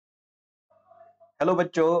Hello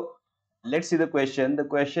बच्चों, let's see the question. The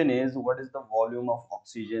question is, what is the volume of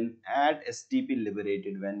oxygen at STP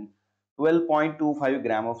liberated when 12.25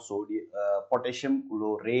 gram of potassium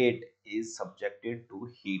chlorate is subjected to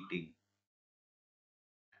heating?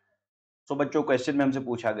 So बच्चों, question में हमसे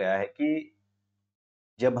पूछा गया है कि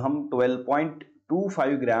जब हम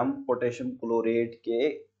 12.25 ग्राम पोटेशियम क्लोरेट के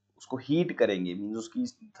उसको हीट करेंगे, मींस उसकी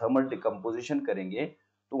थर्मल डिकम्पोजिशन करेंगे,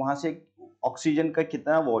 तो वहां से ऑक्सीजन का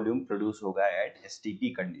कितना वॉल्यूम प्रोड्यूस होगा eight STP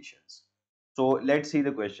conditions. So let's see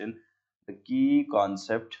the question. The key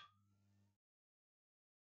concept.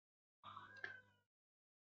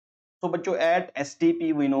 तो बच्चों, eight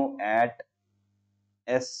STP we know, eight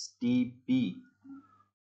STP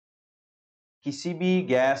किसी भी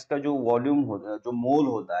गैस का जो वॉल्यूम होता है, जो मोल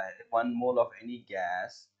होता है, 1 mole of any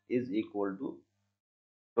gas is equal to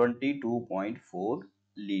 22.4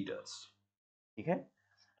 litres. ठीक है.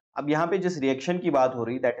 अब यहां पे जिस रिएक्शन की बात हो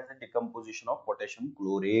रही, that is the decomposition of potassium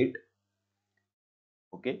chlorate.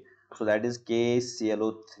 Okay, so that is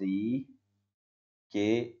KClO3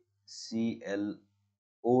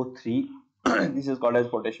 KClO3 this is called as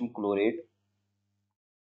potassium chlorate.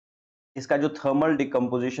 इसका जो थर्मल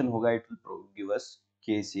डिकम्पोजिशन होगा, it will give us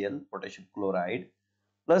KCl potassium chloride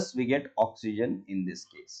plus we get oxygen in this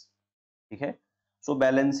case. ठीक है. सो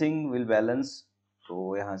balancing will balance.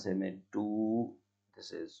 तो यहां से मैं 2,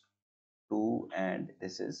 this is 2 and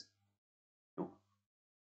this is 2.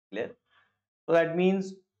 Clear. तो दैट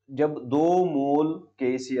मीन्स जब 2 मोल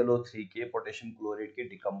KClO3 के पोटेशियम क्लोरेट के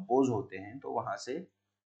डिकम्पोज होते हैं, तो वहां से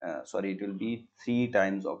sorry, it will be 3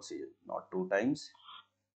 times oxygen, not 2 times,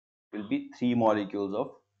 will be 3 molecules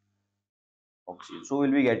of oxygen. So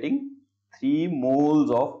we'll be getting 3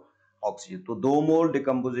 moles of oxygen. तो 2 मोल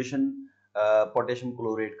डिकम्पोजिशन पोटेशियम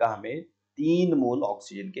क्लोरेट का हमें 3 मोल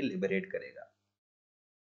ऑक्सीजन के लिबरेट करेगा.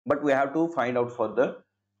 But we have to find out for the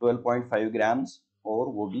 12.5 grams, और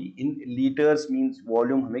वो भी इन litres, means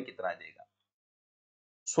volume हमें कितना देगा.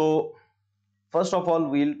 So first of all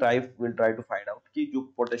we'll try to find out कि जो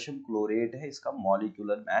पोटेशियम क्लोरेट है, इसका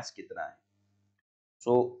मॉलिक्यूलर मास कितना है.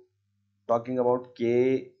 सो talking about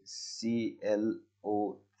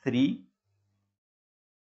KClO3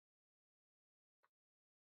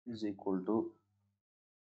 is equal to,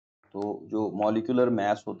 तो जो मॉलिक्यूलर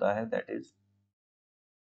मास होता है दैट इज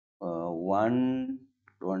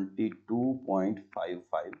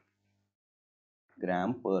 122.55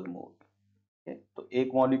 ग्राम पर मोल. तो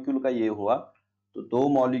एक मॉलिक्यूल का ये हुआ, तो 2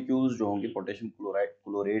 मॉलिक्यूल्स जो होंगे पोटेशियम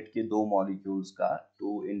क्लोरेट के 2 मॉलिक्यूल्स का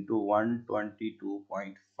 2 into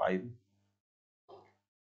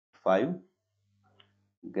 122.55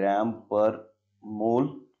 ग्राम पर मोल.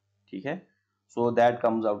 ठीक है. So that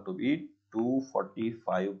comes out to be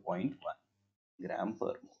 245.1 ग्राम पर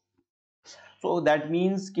मोल. सो दैट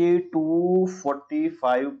मीन्स कि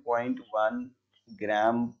 245.1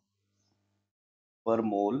 ग्राम पर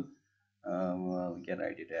मोल, we can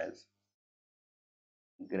write it as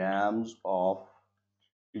grams of,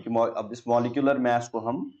 क्योंकि अब इस मॉलिक्यूलर मास को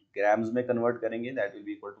हम ग्राम्स में कन्वर्ट करेंगे, that will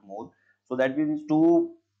be equal to mole. So that means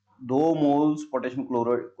 2 moles potassium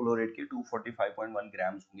chlorate के 245.1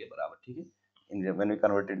 ग्राम्स होंगे बराबर. ठीक है. When we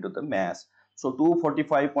convert into the mass, so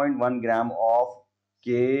 245.1 gram of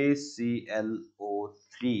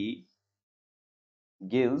KClO3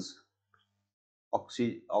 gives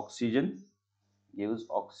oxygen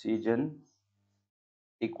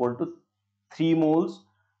equal to 3 moles.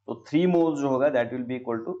 So 3 moles जो होगा, that will be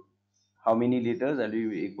equal to how many liters? That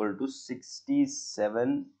will be equal to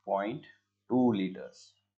 67.2 liters,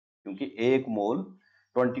 क्योंकि एक मोल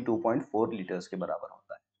 22.4 litres के बराबर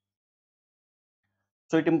होता है.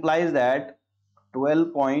 So it implies that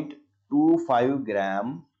 12.25 gram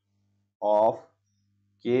of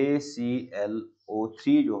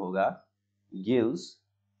KClO3 जो होगा gives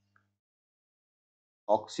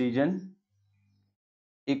oxygen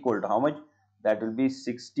equal to how much? That will be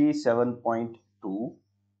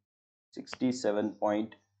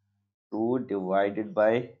 67.2 divided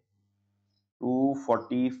by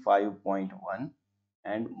 245.1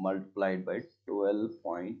 and multiplied by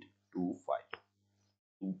 12.25.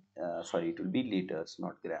 Sorry, it will be liters,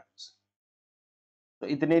 not grams. तो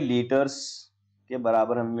इतने लीटर्स के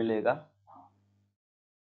बराबर हमें मिलेगा.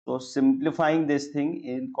 तो simplifying this thing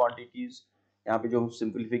in quantities, यहाँ पे जो हम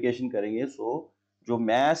सिंप्लीफिकेशन करेंगे, सो जो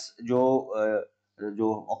मास, जो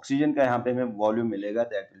ऑक्सीजन का यहाँ पे हमें वॉल्यूम मिलेगा,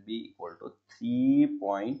 that will be equal to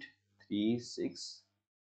 3.36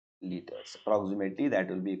 liters approximately. That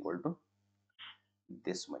will be equal to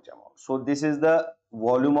this much amount. So this is the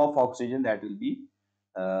volume of oxygen that will be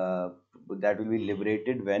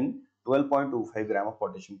liberated when 12.25 gram of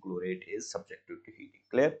potassium chlorate is subjected to heating.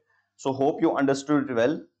 Clear? So hope you understood it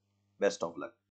well. Best of luck.